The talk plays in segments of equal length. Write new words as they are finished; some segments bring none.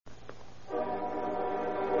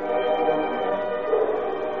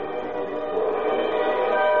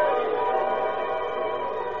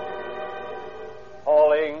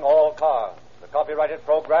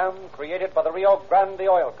program created by the Rio Grande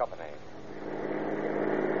Oil Company.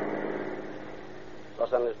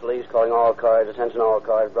 Los Angeles Police calling all cars. Attention all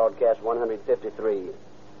cars. Broadcast 153.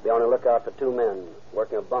 Be on the lookout for two men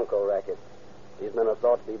working a bunco racket. These men are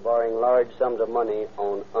thought to be borrowing large sums of money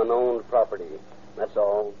on unowned property. That's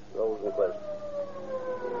all. Rosenquist.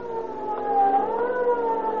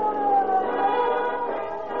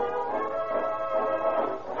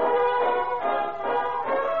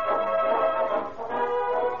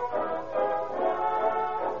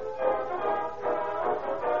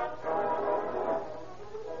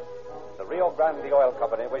 The Oil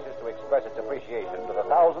Company wishes to express its appreciation to the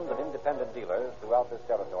thousands of independent dealers throughout this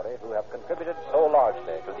territory who have contributed so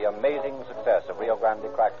largely to the amazing success of Rio Grande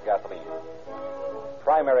cracked gasoline.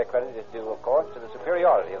 Primary credit is due, of course, to the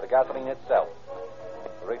superiority of the gasoline itself.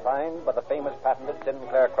 Refined by the famous patented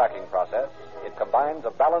Sinclair cracking process, it combines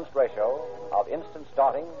a balanced ratio of instant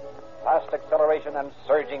starting, fast acceleration, and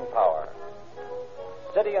surging power.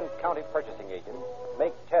 City and county purchasing agents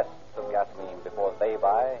make tests of gasoline before they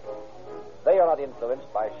buy. They are not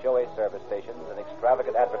influenced by showy service stations and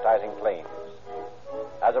extravagant advertising claims.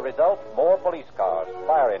 As a result, more police cars,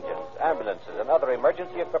 fire engines, ambulances, and other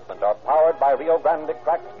emergency equipment are powered by Rio Grande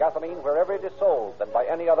cracked gasoline wherever it is sold than by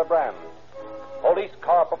any other brand. Police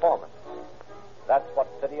car performance. That's what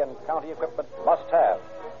city and county equipment must have.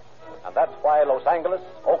 And that's why Los Angeles,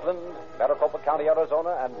 Oakland, Maricopa County,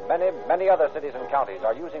 Arizona, and many, many other cities and counties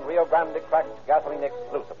are using Rio Grande cracked gasoline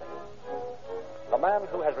exclusively. The man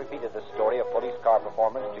who has repeated this story of police car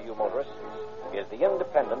performance to you motorists is the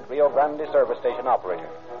independent Rio Grande service station operator,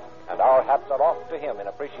 and our hats are off to him in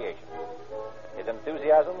appreciation. His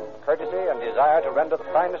enthusiasm, courtesy, and desire to render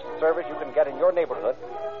the finest service you can get in your neighborhood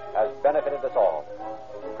has benefited us all.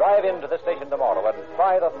 Drive into the station tomorrow and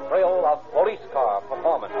try the thrill of police car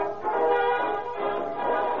performance.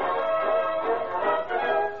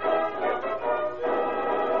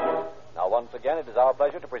 Now, once again, it is our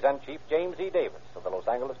pleasure to present Chief James E. Davis of the Los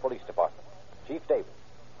Angeles Police Department. Chief Davis.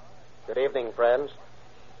 Good evening, friends.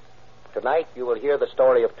 Tonight you will hear the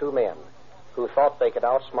story of two men who thought they could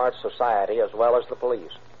outsmart society as well as the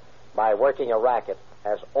police by working a racket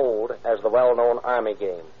as old as the well-known Army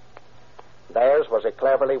game. Theirs was a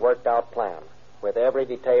cleverly worked-out plan, with every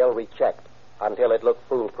detail rechecked until it looked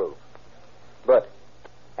foolproof. But,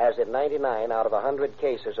 as in 99 out of 100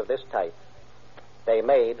 cases of this type, they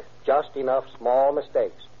made just enough small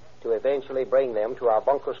mistakes to eventually bring them to our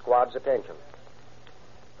bunco squad's attention.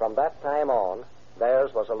 From that time on,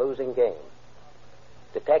 theirs was a losing game.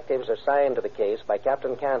 Detectives assigned to the case by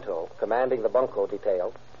Captain Canto, commanding the bunco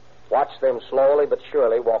detail, watched them slowly but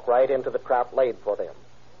surely walk right into the trap laid for them.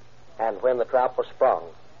 And when the trap was sprung,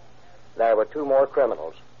 there were two more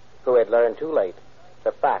criminals who had learned too late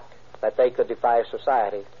the fact that they could defy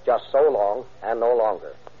society just so long and no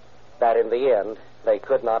longer, that in the end they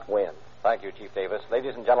could not win. Thank you, Chief Davis.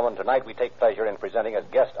 Ladies and gentlemen, tonight we take pleasure in presenting as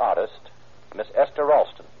guest artist Miss Esther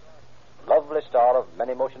Ralston, lovely star of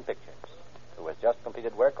many motion pictures, who has just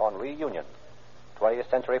completed work on Reunion, 20th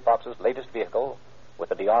Century Fox's latest vehicle with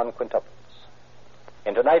the Dion quintuplets.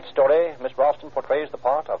 In tonight's story, Miss Ralston portrays the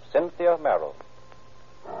part of Cynthia Merrill.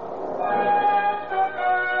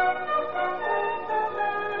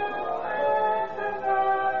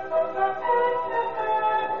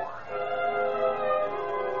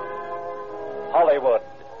 Hollywood,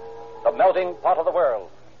 the melting pot of the world.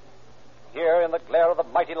 Here, in the glare of the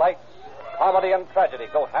mighty lights, comedy and tragedy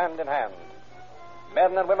go hand in hand.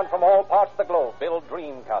 Men and women from all parts of the globe build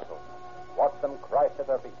dream castles. Watch them crash at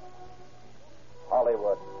their feet.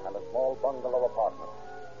 Hollywood and a small bungalow apartment.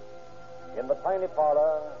 In the tiny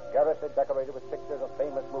parlor, garishly decorated with pictures of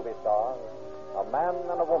famous movie stars, a man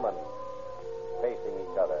and a woman facing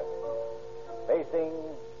each other. Facing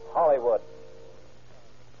Hollywood.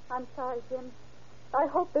 I'm sorry, Jim. I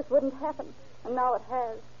hoped this wouldn't happen, and now it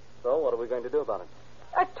has. So, what are we going to do about it?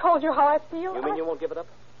 I told you how I feel. You mean you won't give it up?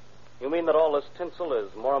 You mean that all this tinsel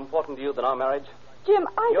is more important to you than our marriage? Jim,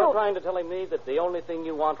 You're trying to tell me that the only thing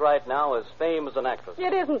you want right now is fame as an actress.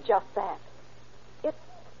 It isn't just that. It's...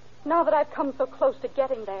 Now that I've come so close to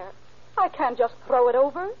getting there, I can't just throw it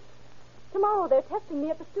over. Tomorrow they're testing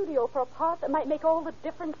me at the studio for a part that might make all the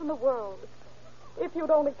difference in the world. If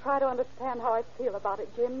you'd only try to understand how I feel about it,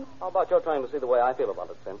 Jim. How about you're trying to see the way I feel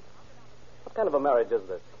about it, Sim? What kind of a marriage is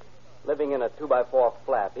this? Living in a 2x4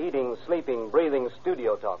 flat, eating, sleeping, breathing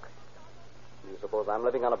studio talk. You suppose I'm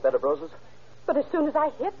living on a bed of roses? But as soon as I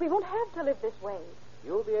hit, we won't have to live this way.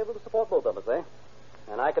 You'll be able to support both of us, eh?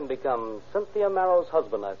 And I can become Cynthia Marrow's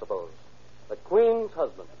husband, I suppose. The Queen's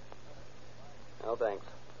husband. No, thanks.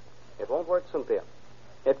 It won't work, Cynthia.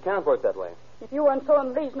 It can't work that way. If you weren't so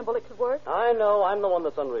unreasonable, it could work. I know. I'm the one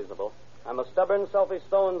that's unreasonable. I'm a stubborn, selfish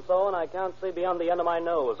so-and-so, and I can't see beyond the end of my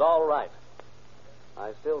nose. All right.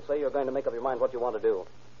 I still say you're going to make up your mind what you want to do.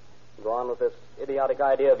 Go on with this idiotic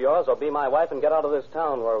idea of yours, or be my wife and get out of this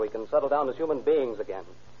town where we can settle down as human beings again.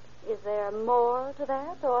 Is there more to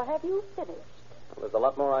that, or have you finished? Well, there's a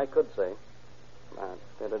lot more I could say.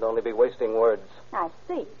 But it'd only be wasting words. I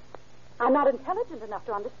see. I'm not intelligent enough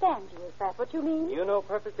to understand you. Is that what you mean? You know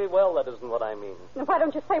perfectly well that isn't what I mean. Then why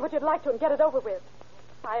don't you say what you'd like to and get it over with?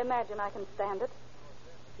 I imagine I can stand it.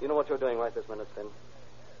 You know what you're doing right this minute, Sin?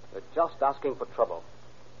 You're just asking for trouble.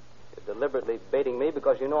 You're deliberately baiting me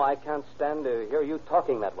because you know I can't stand to hear you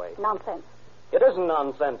talking that way. Nonsense. It isn't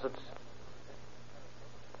nonsense. It's...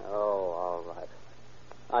 Oh, all right.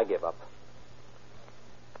 I give up.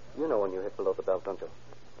 You know when you hit below the belt, don't you?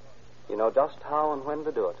 You know just how and when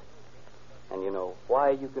to do it. And you know why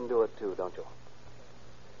you can do it, too, don't you?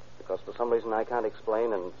 Because for some reason I can't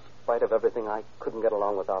explain, in spite of everything, I couldn't get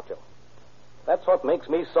along without you. That's what makes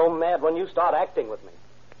me so mad when you start acting with me.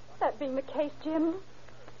 That being the case, Jim,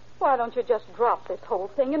 why don't you just drop this whole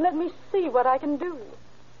thing and let me see what I can do?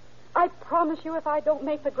 I promise you if I don't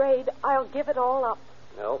make the grade, I'll give it all up.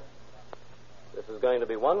 No. This is going to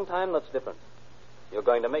be one time that's different. You're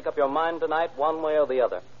going to make up your mind tonight one way or the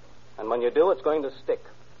other. And when you do, it's going to stick.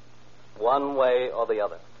 One way or the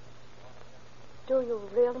other. Do you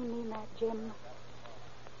really mean that, Jim?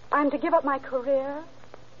 I'm to give up my career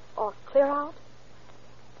or clear out?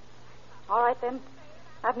 All right, then.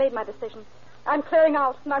 I've made my decision. I'm clearing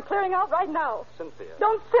out, and I'm clearing out right now. Cynthia.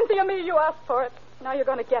 Don't Cynthia me. You asked for it. Now you're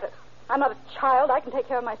going to get it. I'm not a child. I can take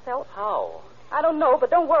care of myself. How? I don't know,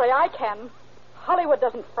 but don't worry. I can. Hollywood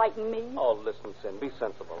doesn't frighten me. Oh, listen, Sin. Be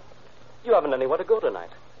sensible. You haven't anywhere to go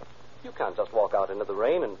tonight. You can't just walk out into the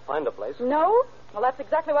rain and find a place. No? Well, that's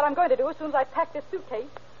exactly what I'm going to do as soon as I pack this suitcase.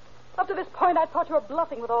 Up to this point, I thought you were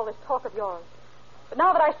bluffing with all this talk of yours. But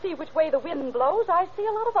now that I see which way the wind blows, I see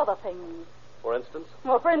a lot of other things. For instance?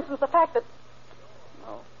 Well, for instance, the fact that...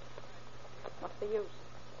 Oh, what's the use?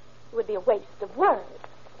 It would be a waste of words.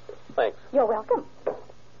 Thanks. You're welcome.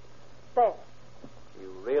 There.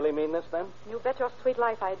 You really mean this, then? You bet your sweet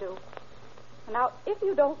life I do. And now, if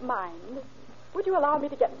you don't mind, would you allow me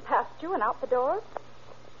to get past you and out the door?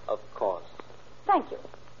 Of course. Thank you.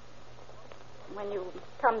 When you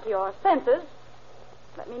come to your senses,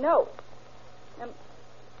 let me know. And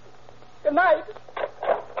good night.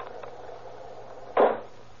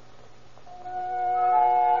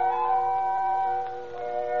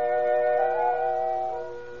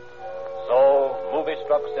 So,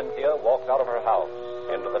 movie-struck Cynthia walks out of her house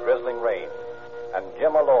into the drizzling rain, and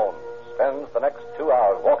Jim alone spends the next 2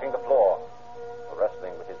 hours walking the floor,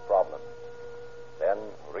 wrestling with his problem. Then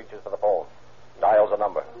reaches for the phone, dials a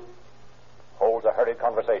number, holds a hurried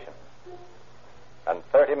conversation. And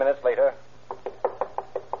 30 minutes later...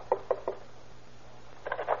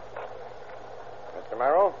 Mr.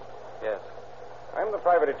 Merrill? Yes. I'm the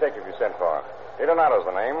private detective you sent for. Donato's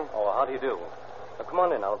the name. Oh, how do you do? Now, come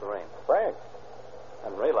on in out of the rain. Thanks. I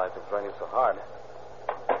hadn't realized it was raining so hard.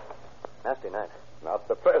 Nasty night. Not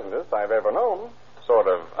the pleasantest I've ever known. Sort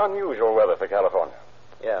of unusual weather for California.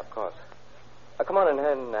 Yeah, of course. Now, come on in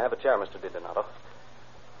here and have a chair, Mr. DiDonato.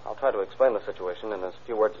 I'll try to explain the situation in as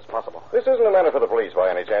few words as possible. This isn't a matter for the police by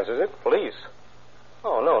any chance, is it? Police?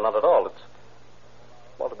 Oh, no, not at all.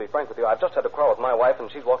 Well, to be frank with you, I've just had a quarrel with my wife,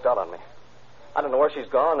 and she's walked out on me. I don't know where she's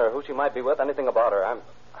gone or who she might be with, anything about her. I'm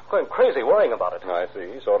going crazy worrying about it. I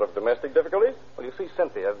see. Sort of domestic difficulties? Well, you see,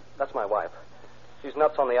 Cynthia, that's my wife. She's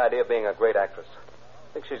nuts on the idea of being a great actress.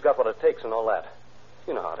 Thinks she's got what it takes and all that.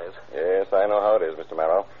 You know how it is. Yes, I know how it is, Mr.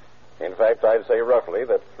 Merrill. In fact, I'd say roughly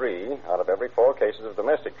that 3 out of every 4 cases of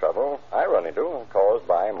domestic trouble I run into are caused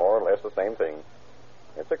by more or less the same thing.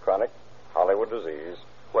 It's a chronic Hollywood disease.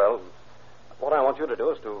 Well, what I want you to do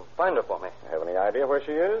is to find her for me. Have any idea where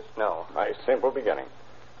she is? No. Nice, simple beginning.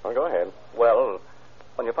 Well, go ahead. Well,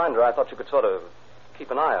 when you find her, I thought you could sort of keep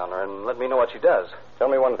an eye on her and let me know what she does. Tell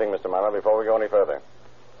me one thing, Mr. Merrill, before we go any further.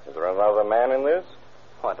 Is there another man in this?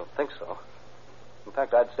 Oh, I don't think so. In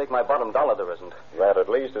fact, I'd stake my bottom dollar there isn't. That at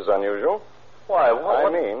least is unusual. Why, what?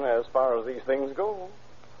 I mean, as far as these things go.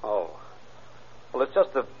 Oh. Well, it's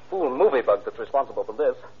just the fool movie bug that's responsible for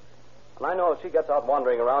this. And I know if she gets out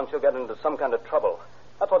wandering around, she'll get into some kind of trouble.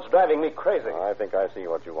 That's what's driving me crazy. I think I see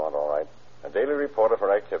what you want, all right. A daily report of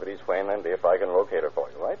her activities when and if I can locate her for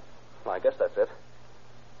you, right? Well, I guess that's it.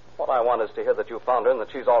 What I want is to hear that you found her and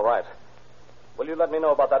that she's all right. Will you let me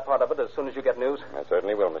know about that part of it as soon as you get news? I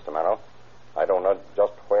certainly will, Mr. Merrill. I don't know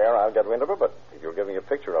just where I'll get wind of her, but if you'll give me a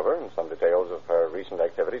picture of her and some details of her recent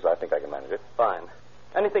activities, I think I can manage it. Fine.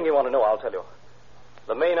 Anything you want to know, I'll tell you.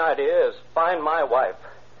 The main idea is find my wife.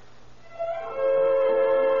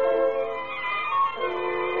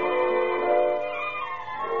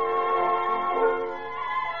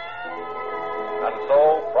 And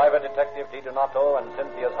so, Private Detective DiDonato and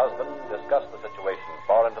Cynthia's husband discussed the situation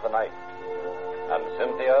far into the night. And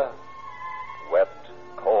Cynthia, wet,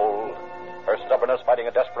 cold, her stubbornness fighting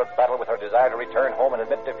a desperate battle with her desire to return home and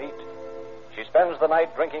admit defeat, she spends the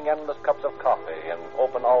night drinking endless cups of coffee and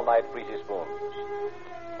open all-night greasy spoons.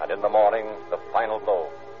 And in the morning, the final blow.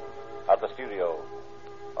 At the studio,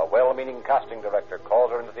 a well-meaning casting director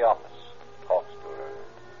calls her into the office, talks to her.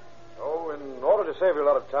 Oh, in order to save you a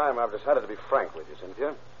lot of time, I've decided to be frank with you,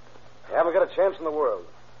 Cynthia. I haven't got a chance in the world.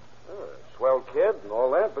 A swell kid and all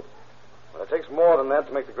that, but it takes more than that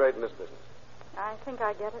to make the grade in this business. I think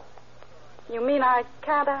I get it. You mean I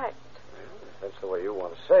can't act? If that's the way you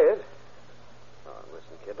want to say it. Oh,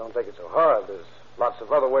 listen, kid, don't take it so hard. There's lots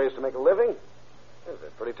of other ways to make a living. It's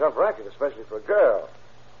a pretty tough racket, especially for a girl.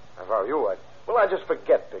 If I were you, I'd just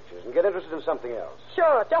forget pictures and get interested in something else.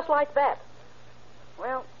 Sure, just like that.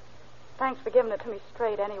 Well, thanks for giving it to me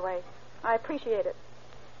straight anyway. I appreciate it.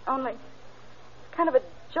 Only, kind of a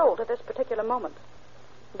jolt at this particular moment.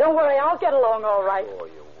 Don't worry, I'll get along all right. Oh,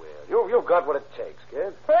 you will. You've got what it takes,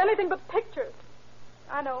 kid. For anything but pictures.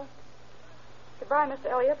 I know. Goodbye,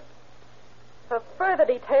 Mr. Elliot. For further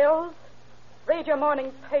details, read your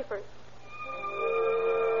morning papers.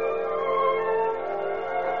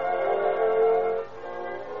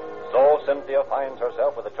 So Cynthia finds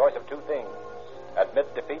herself with a choice of two things: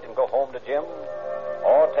 admit defeat and go home to Jim,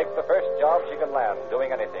 or take the first job she can land,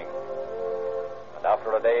 doing anything. And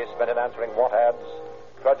after a day spent in answering want ads,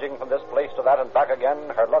 trudging from this place to that and back again,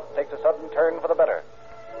 her luck takes a sudden turn for the better.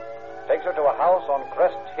 Takes her to a house on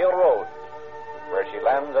Crest Hill Road, where she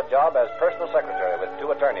lands a job as personal secretary with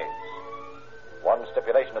two attorneys. One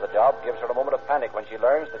stipulation of the job gives her a moment of panic when she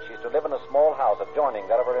learns that she's to live in a small house adjoining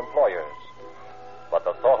that of her employers. But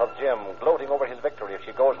the thought of Jim gloating over his victory if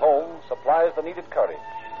she goes home supplies the needed courage.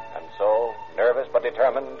 And so, nervous but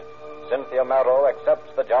determined, Cynthia Marrow accepts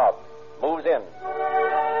the job, moves in.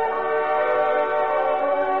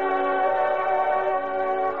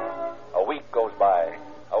 A week goes by.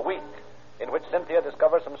 A week in which Cynthia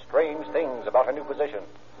discovers some strange things about her new position.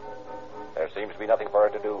 There seems to be nothing for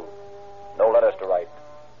her to do. No letters to write.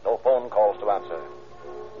 No phone calls to answer.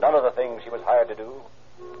 None of the things she was hired to do.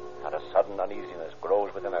 And a sudden uneasiness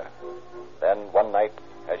grows within her. Then, one night,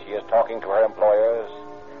 as she is talking to her employers,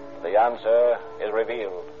 the answer is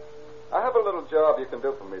revealed. I have a little job you can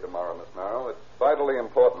do for me tomorrow, Miss Merrill. It's vitally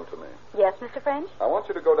important to me. Yes, Mr. French? I want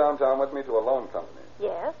you to go downtown with me to a loan company.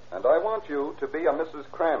 Yes. And I want you to be a Mrs.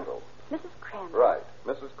 Crandall. Mrs. Crandall? Right,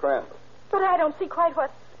 Mrs. Crandall. But I don't see quite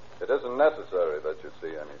what... It isn't necessary that you see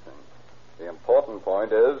anything. The important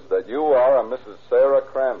point is that you are a Mrs. Sarah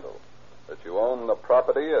Crandall, that you own the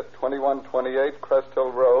property at 2128 Crest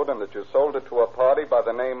Hill Road, and that you sold it to a party by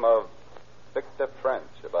the name of Victor French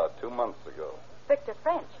about 2 months ago. Victor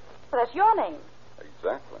French? Well, that's your name.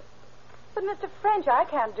 Exactly. But, Mr. French, I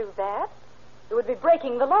can't do that. It would be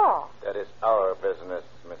breaking the law. That is our business,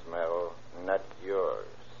 Miss Merrill, not yours.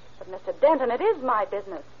 But, Mr. Denton, it is my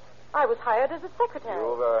business. I was hired as a secretary.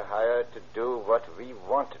 You were hired to do what we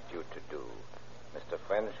wanted you to do. Mr.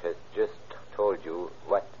 French has just told you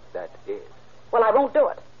what that is. Well, I won't do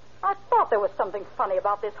it. I thought there was something funny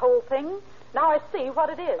about this whole thing. Now I see what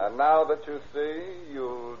it is. And now that you see,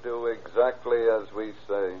 you'll do exactly as we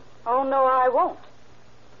say. Oh, no, I won't.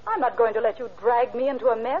 I'm not going to let you drag me into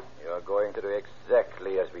a mess. You're going to do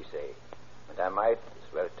exactly as we say. And I might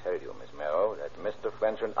as well tell you, Miss Merrill, that Mr.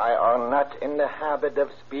 French and I are not in the habit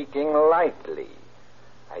of speaking lightly.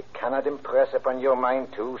 I cannot impress upon your mind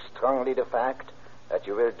too strongly the fact that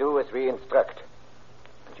you will do as we instruct.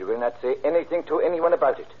 And you will not say anything to anyone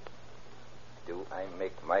about it. Do I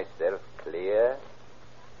make myself clear?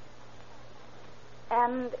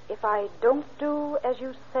 And if I don't do as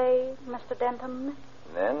you say, Mr. Denton?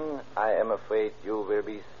 Then I am afraid you will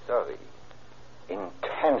be sorry.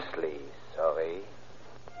 Intensely sorry.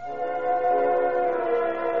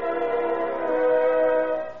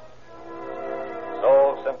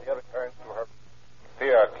 So Cynthia returns to her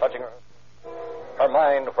fear clutching her. Her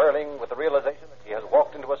mind whirling with the realization that she has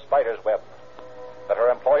walked into a spider's web. That her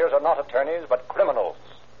employers are not attorneys, but criminals,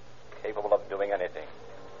 capable of doing anything.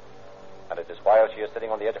 And it is while she is sitting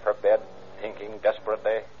on the edge of her bed, thinking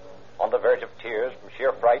desperately, on the verge of tears from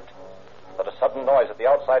sheer fright, that a sudden noise at the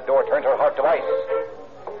outside door turns her heart to ice.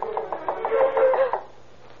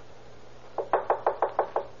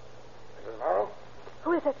 Mrs. Morrow?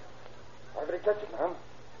 Who is it? I'm a detective, ma'am.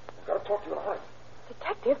 I've got to talk to you in a hurry.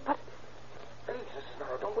 Detective, but... Please, Mrs.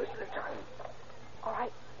 Morrow, don't waste any time. All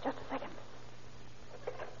right, just a second.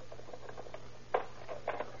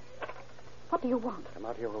 What do you want? Come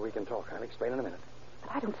out here where we can talk. I'll explain in a minute.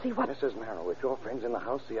 But I don't see what... Mrs. Marrow, if your friends in the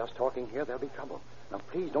house see us talking here, there'll be trouble. Now,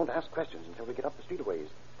 please don't ask questions until we get up the street a ways.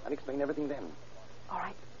 I'll explain everything then. All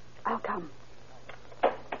right, I'll come.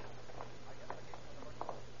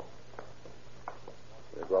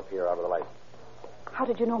 We'll go up here out of the light. How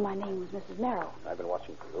did you know my name was Mrs. Merrill? I've been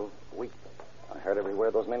watching for you for weeks. I heard every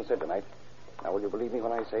word those men said tonight. Now, will you believe me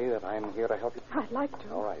when I say that I'm here to help you? I'd like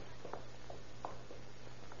to. All right.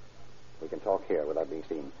 We can talk here without being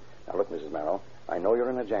seen. Now, look, Mrs. Marrow, I know you're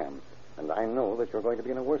in a jam, and I know that you're going to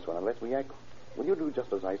be in a worse one unless we act. Will you do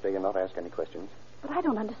just as I say and not ask any questions? But I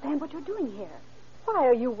don't understand what you're doing here. Why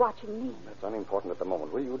are you watching me? That's unimportant at the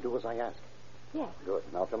moment. Will you do as I ask? Yes. Good.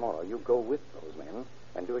 Now, tomorrow, you go with those men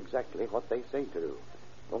and do exactly what they say to do.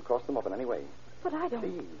 Don't cross them up in any way. But I don't...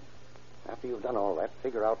 Please. After you've done all that,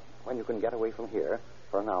 figure out when you can get away from here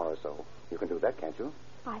for an hour or so. You can do that, can't you?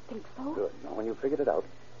 I think so. Good. Now, when you've figured it out,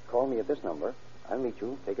 call me at this number. I'll meet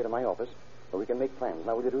you, take you to my office, so we can make plans.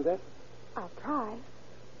 Now, will you do that? I'll try.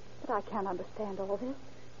 But I can't understand all this.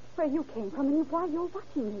 Where you came from and why you're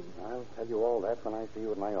watching me. I'll tell you all that when I see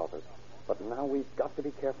you at my office. But now we've got to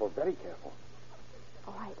be careful, very careful.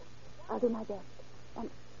 All right. I'll do my best. And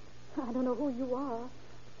I don't know who you are,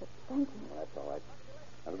 but thank you. Well, that's all right.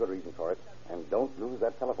 I've a good reason for it. And don't lose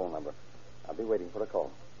that telephone number. I'll be waiting for a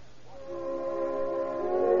call.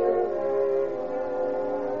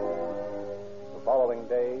 The following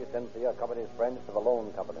day, Cynthia accompanies friends to the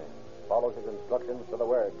loan company, follows his instructions to the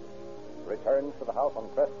word, returns to the house on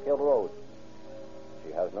Crest Hill Road.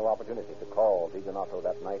 She has no opportunity to call DiDonato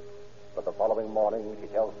that night, but the following morning she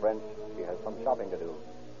tells French she has some shopping to do.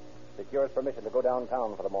 Secures permission to go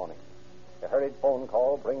downtown for the morning. A hurried phone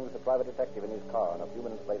call brings the private detective in his car, and a few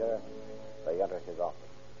minutes later, they enter his office.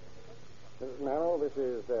 Mrs. Marrow, this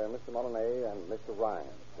is Mr. Molyneux and Mr. Ryan.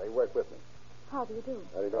 They work with me. How do you do?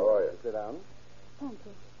 How do you do? How are you? Sit down. Thank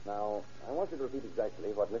you. Now, I want you to repeat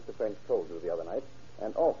exactly what Mr. French told you the other night,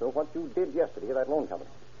 and also what you did yesterday at that loan company.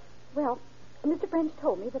 Well, Mr. French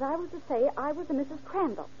told me that I was to say I was a Mrs.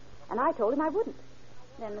 Crandall, and I told him I wouldn't.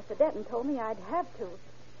 Then Mr. Denton told me I'd have to.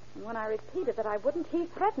 And when I repeated that I wouldn't, he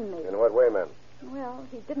threatened me. In what way, ma'am? Well,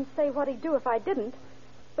 he didn't say what he'd do if I didn't,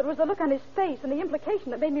 but it was the look on his face and the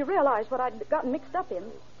implication that made me realize what I'd gotten mixed up in.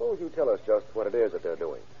 Suppose you tell us just what it is that they're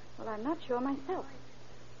doing. Well, I'm not sure myself.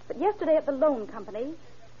 But yesterday at the loan company,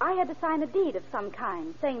 I had to sign a deed of some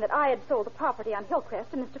kind, saying that I had sold the property on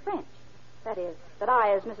Hillcrest to Mr. French. That is, that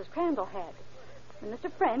I, as Mrs. Crandall, had. And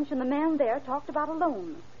Mr. French and the man there talked about a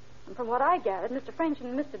loan. And from what I gathered, Mr. French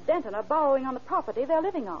and Mr. Denton are borrowing on the property they're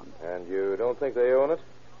living on. And you don't think they own it?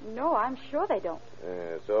 No, I'm sure they don't.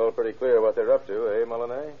 It's all pretty clear what they're up to, eh,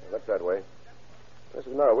 Molyneux? That's that way.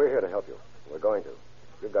 Mrs. Merrill, we're here to help you. We're going to.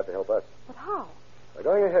 You've got to help us. But how? By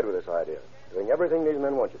going ahead with this idea, doing everything these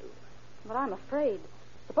men want you to. But I'm afraid.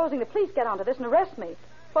 Supposing the police get onto this and arrest me,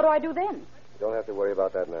 what do I do then? You don't have to worry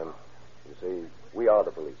about that, ma'am. You see, we are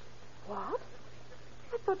the police. What?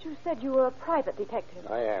 I thought you said you were a private detective.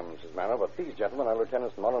 I am, Mrs. Marrow, but these gentlemen are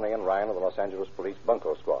Lieutenants Molyneux and Ryan of the Los Angeles Police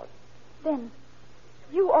Bunco Squad. Then,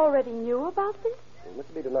 you already knew about this? Well,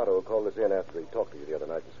 Mr. DiDonato called us in after he talked to you the other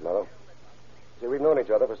night, Miss Marrow. See, we've known each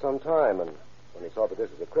other for some time, and when he saw that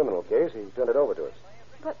this was a criminal case, he turned it over to us.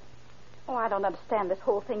 But, I don't understand this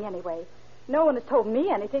whole thing anyway. No one has told me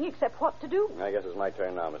anything except what to do. I guess it's my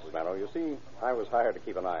turn now, Mrs. Marrow. You see, I was hired to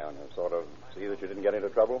keep an eye on you, sort of see that you didn't get into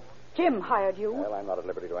trouble. Jim hired you. Well, I'm not at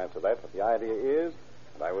liberty to answer that, but the idea is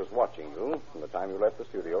that I was watching you from the time you left the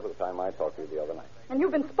studio to the time I talked to you the other night. And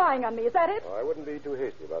you've been spying on me, is that it? Oh, I wouldn't be too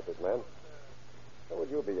hasty about this, ma'am. How would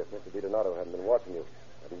you be if Mr. DiDonato hadn't been watching you,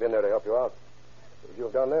 hadn't been there to help you out? What would you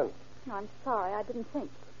have done then? No, I'm sorry, I didn't think.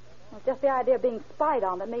 It was just the idea of being spied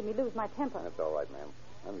on that made me lose my temper. That's all right, ma'am.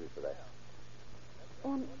 I'm used to that.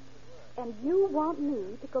 And you want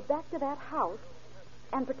me to go back to that house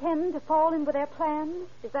and pretend to fall in with their plans?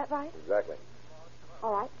 Is that right? Exactly.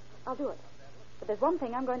 All right, I'll do it. But there's one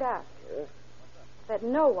thing I'm going to ask. Yes? That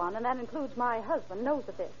no one, and that includes my husband, knows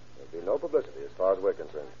of this. There'll be no publicity as far as we're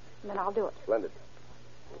concerned. And then I'll do it. Splendid.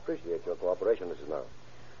 We appreciate your cooperation, Mrs. Merrill.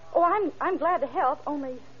 Oh, I'm glad to help,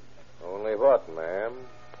 only what, ma'am?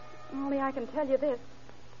 Only I can tell you this.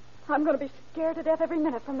 I'm going to be scared to death every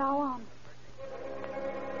minute from now on.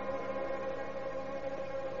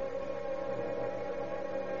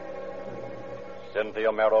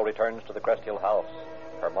 Cynthia Merrill returns to the Crest Hill house,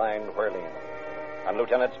 her mind whirling. And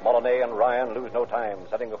Lieutenants Molyneux and Ryan lose no time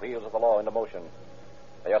setting the wheels of the law into motion.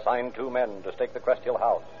 They assign 2 men to stake the Crest Hill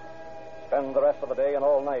house, spend the rest of the day and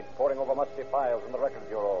all night poring over musty files in the Record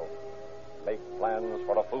Bureau, make plans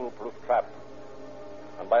for a foolproof trap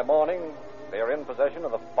And by morning, they are in possession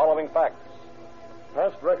of the following facts.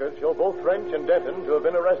 Past records show both French and Denton to have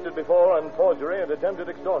been arrested before on forgery and attempted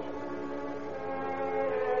extortion.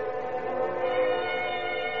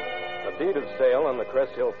 A deed of sale on the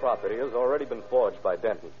Crest Hill property has already been forged by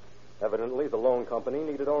Denton. Evidently, the loan company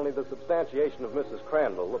needed only the substantiation of Mrs.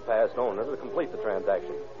 Crandall, the past owner, to complete the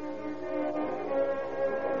transaction.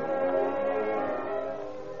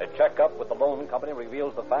 A checkup with the loan company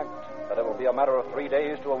reveals the fact that it will be a matter of 3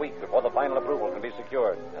 days to a week before the final approval can be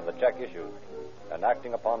secured and the check issued. And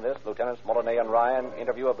acting upon this, Lieutenants Molyneux and Ryan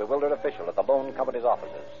interview a bewildered official at the loan company's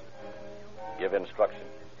offices. Give instruction.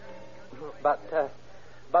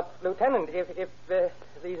 But, Lieutenant, if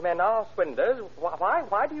these men are swindlers,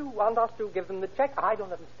 why do you want us to give them the check? I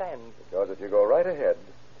don't understand. Because if you go right ahead,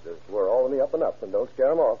 just we're all in the up and up, and don't scare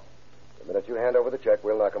them off. The minute you hand over the check,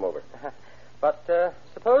 we'll knock them over. But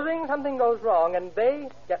supposing something goes wrong and they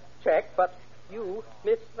get the check, but you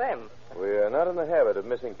miss them. We are not in the habit of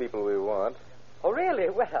missing people we want. Oh, really?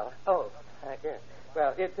 Well, yes.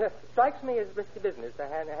 Well, it strikes me as risky business,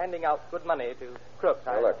 handing out good money to crooks.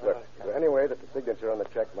 Now, look. Is there any way that the signature on the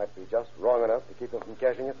check might be just wrong enough to keep them from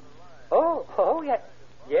cashing it? Oh, yeah.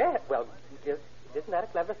 Yeah, well, isn't that a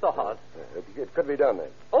clever thought? It could be done, then.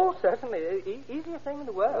 Oh, certainly. Easiest thing in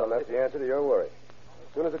the world. Well, that's the answer to your worry.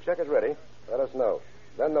 As soon as the check is ready, let us know.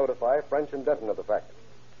 Then notify French and Denton of the fact.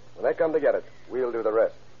 When they come to get it, we'll do the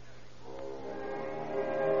rest.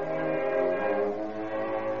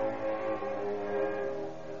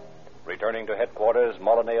 Returning to headquarters,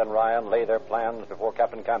 Molyneux and Ryan lay their plans before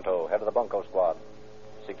Captain Canto, head of the Bunko squad.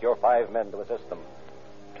 Secure 5 men to assist them.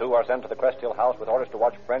 2 are sent to the Crest Hill house with orders to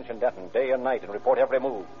watch French and Denton day and night and report every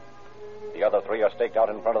move. The other 3 are staked out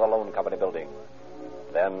in front of the loan company building.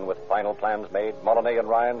 Then, with final plans made, Molyneux and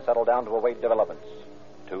Ryan settle down to await developments.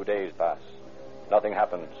 2 days pass. Nothing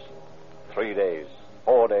happens. 3 days.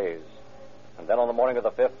 4 days. And then on the morning of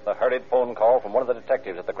the 5th, a hurried phone call from one of the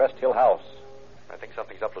detectives at the Crest Hill house. I think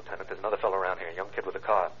something's up, Lieutenant. There's another fellow around here, a young kid with a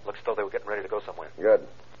car. Looks as though they were getting ready to go somewhere. Good.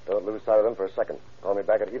 Don't lose sight of them for a second. Call me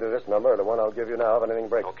back at either this number or the one I'll give you now if anything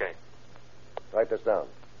breaks. Okay. Write this down.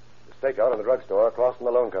 The stakeout in the drugstore across from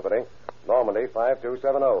the loan company. Normandy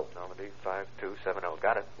 5270. Normandy 5270.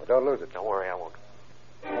 Got it. Well, don't lose it. Don't worry, I won't.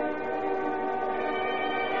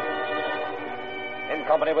 In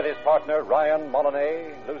company with his partner, Ryan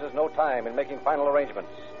Molyneux, loses no time in making final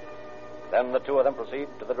arrangements. Then the 2 of them proceed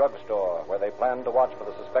to the drugstore, where they plan to watch for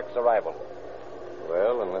the suspect's arrival.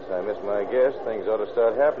 Well, unless I miss my guess, things ought to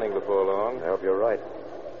start happening before long. I hope you're right.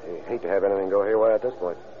 I hate to have anything go haywire at this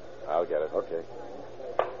point. I'll get it. Okay.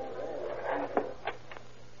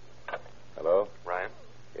 Hello? Ryan?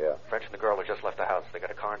 Yeah. French and the girl have just left the house. They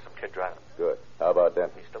got a car and some kid driving. Good. How about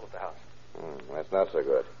Denton? He's still at the house. That's not so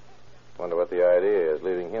good. Wonder what the idea is,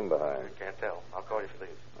 leaving him behind. I can't tell. I'll call you if he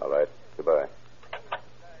leaves. All right. Goodbye.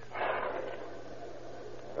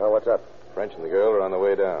 Oh, what's up? French and the girl are on the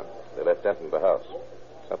way down. They left Denton at the house.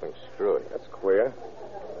 Something screwy. That's queer.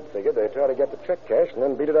 I figured they'd try to get the check cashed and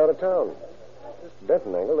then beat it out of town. This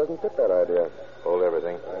Denton angle doesn't fit that idea. Hold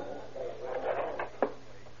everything.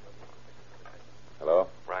 Hello?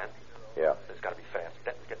 Ryan? Yeah. This has got to be fast.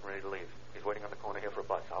 Denton's getting ready to leave. He's waiting on the corner here for a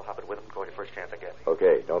bus. I'll hop it with him and call you first chance I get.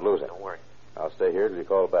 Okay, don't lose it. Don't worry. I'll stay here till you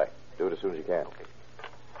call back. Do it as soon as you can. Okay.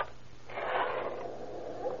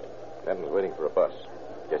 Denton's waiting for a bus.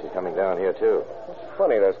 Guess he's coming down here, too. It's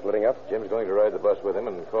funny they're splitting up. Jim's going to ride the bus with him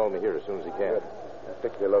and call me here as soon as he can. Good. I'll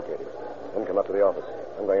stick to your locating. Then come up to the office.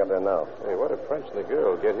 I'm going up there now. Hey, what if French and the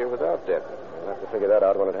girl get here without Denton? I'll have to figure that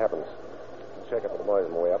out when it happens. I'll check up with the boys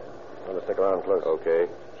on the way up. I'm going to stick around close. Okay.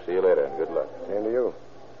 See you later. Good luck. Same to you.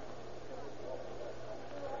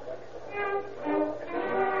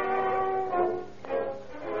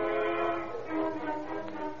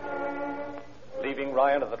 Leaving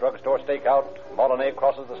Ryan at the drugstore stakeout, Molyneux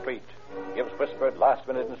crosses the street, gives whispered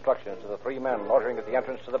last-minute instructions to the 3 men loitering at the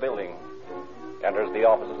entrance to the building, enters the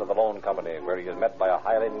offices of the loan company, where he is met by a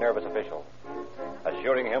highly nervous official.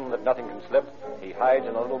 Assuring him that nothing can slip, he hides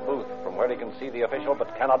in a little booth from where he can see the official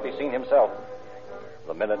but cannot be seen himself.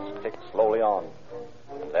 The minutes tick slowly on.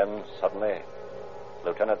 And then, suddenly,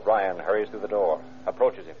 Lieutenant Ryan hurries through the door,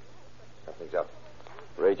 approaches him. Something's up.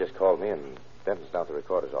 Ray just called me, and Denton's down at the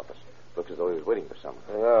recorder's office. Looks as though he was waiting for someone.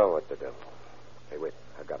 Oh, what the devil. Hey, wait.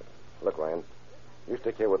 I've got it. Look, Ryan, you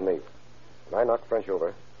stick here with me. When I knock French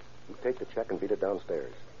over, you take the check and beat it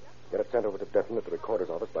downstairs. Get it sent over to Denton at the recorder's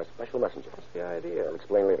office by special messenger. What's the idea? I'll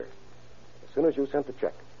explain later. As soon as you sent the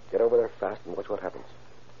check, get over there fast and watch what happens.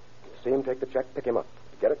 See him take the check, pick him up.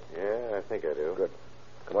 Get it? Yeah, I think I do. Good.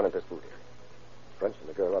 Come on in this booth here. French and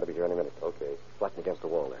the girl ought to be here any minute. Okay. Flatten against the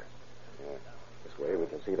wall there. Yeah. This way we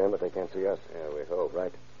can see them, but they can't see us. Yeah, we hope.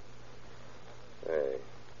 Right. Hey,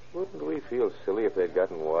 wouldn't we feel silly if they'd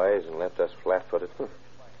gotten wise and left us flat-footed?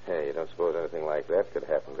 Hey, you don't suppose anything like that could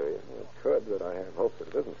happen, do you? It could, but I have hope that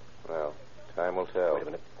it isn't. Well, time will tell. Wait a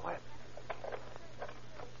minute. Quiet.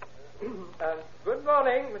 Good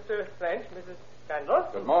morning, Mr. French, Mrs. Crandall.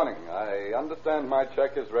 Good morning. I understand my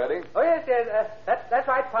check is ready. Oh, yes. That's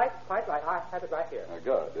right. Quite right. I have it right here.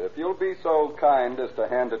 Good. If you'll be so kind as to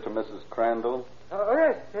hand it to Mrs. Crandall. Oh,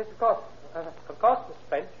 yes, of course. Of course, Mr.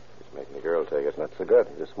 French. Just making the girl take it. Not so good.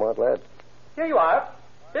 He's a smart lad. Here you are.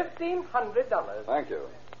 $1,500. Thank you.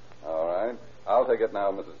 All right. I'll take it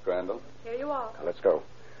now, Mrs. Crandall. Here you are. Now, let's go.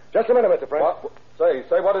 Just a minute, Mr. French. What?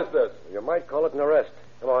 Say, what is this? You might call it an arrest.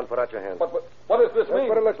 Come on, put out your hand. What does this That's mean?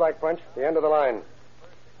 what it looks like, French. The end of the line.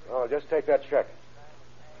 Oh, just take that check.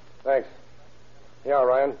 Thanks. Here,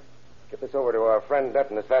 Ryan. Get this over to our friend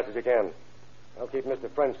Denton as fast as you can. I'll keep Mr.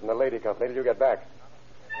 French and the lady company till you get back.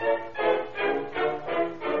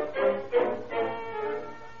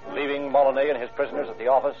 Leaving Molyneux and his prisoners at the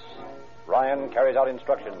office, Ryan carries out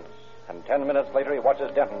instructions, and 10 minutes later he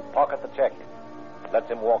watches Denton pocket the check, lets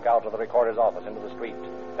him walk out of the recorder's office into the street,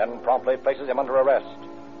 then promptly places him under arrest.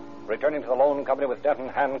 Returning to the loan company with Denton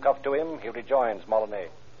handcuffed to him, he rejoins Molyneux.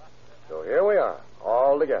 So here we are,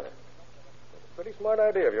 all together. It's a pretty smart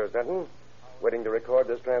idea of yours, Denton. Waiting to record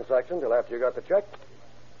this transaction till after you got the check.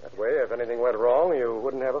 That way, if anything went wrong, you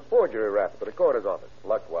wouldn't have a forgery rap at the recorder's office.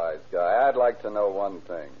 Luck-wise, Guy, I'd like to know one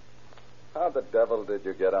thing. How the devil did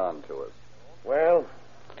you get on to us? Well,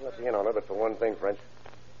 I'll let you in on it, but for one thing, French.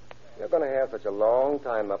 You're going to have such a long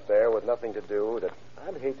time up there with nothing to do that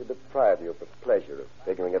I'd hate to deprive you of the pleasure of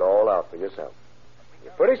figuring it all out for yourself.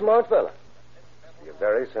 You're a pretty smart fella. It'll be a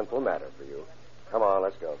very simple matter for you. Come on,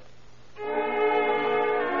 let's go.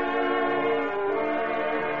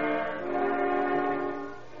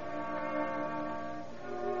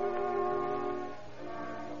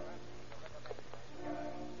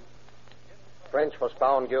 French was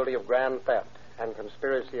found guilty of grand theft and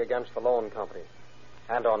conspiracy against the loan company.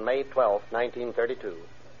 And on May 12, 1932,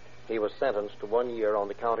 he was sentenced to 1 year on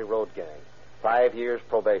the county road gang, 5 years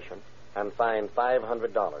probation, and fined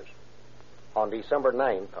 $500. On December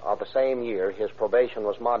 9th of the same year, his probation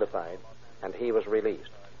was modified, and he was released.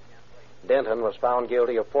 Denton was found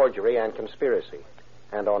guilty of forgery and conspiracy,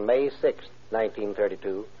 and on May 6,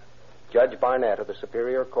 1932, Judge Barnett of the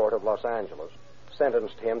Superior Court of Los Angeles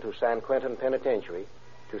sentenced him to San Quentin Penitentiary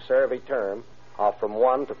to serve a term of from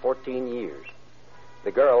 1 to 14 years.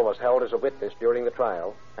 The girl was held as a witness during the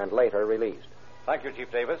trial and later released. Thank you,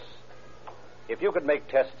 Chief Davis. If you could make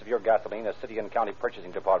tests of your gasoline as city and county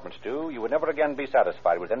purchasing departments do, you would never again be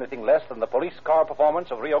satisfied with anything less than the police car performance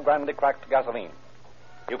of Rio Grande cracked gasoline.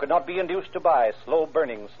 You could not be induced to buy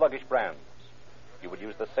slow-burning, sluggish brands. You would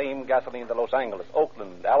use the same gasoline that Los Angeles,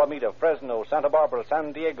 Oakland, Alameda, Fresno, Santa Barbara,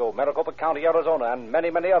 San Diego, Maricopa County, Arizona, and many,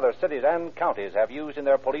 many other cities and counties have used in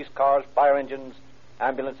their police cars, fire engines,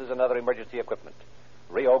 ambulances, and other emergency equipment.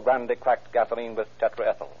 Rio Grande cracked gasoline with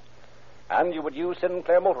tetraethyl. And you would use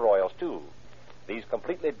Sinclair motor oils, too. These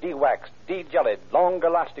completely de-waxed, de-jellied,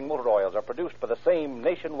 longer-lasting motor oils are produced by the same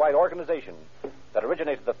nationwide organization that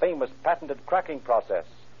originated the famous patented cracking process,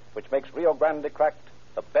 which makes Rio Grande cracked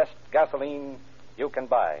the best gasoline you can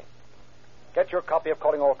buy. Get your copy of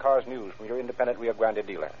Calling All Cars News from your independent Rio Grande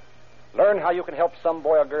dealer. Learn how you can help some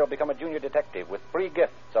boy or girl become a junior detective with free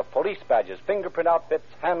gifts of police badges, fingerprint outfits,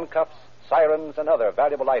 handcuffs, sirens, and other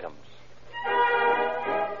valuable items.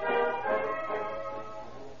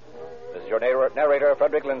 This is your narrator,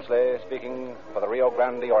 Frederick Lindsley, speaking for the Rio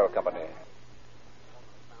Grande Oil Company.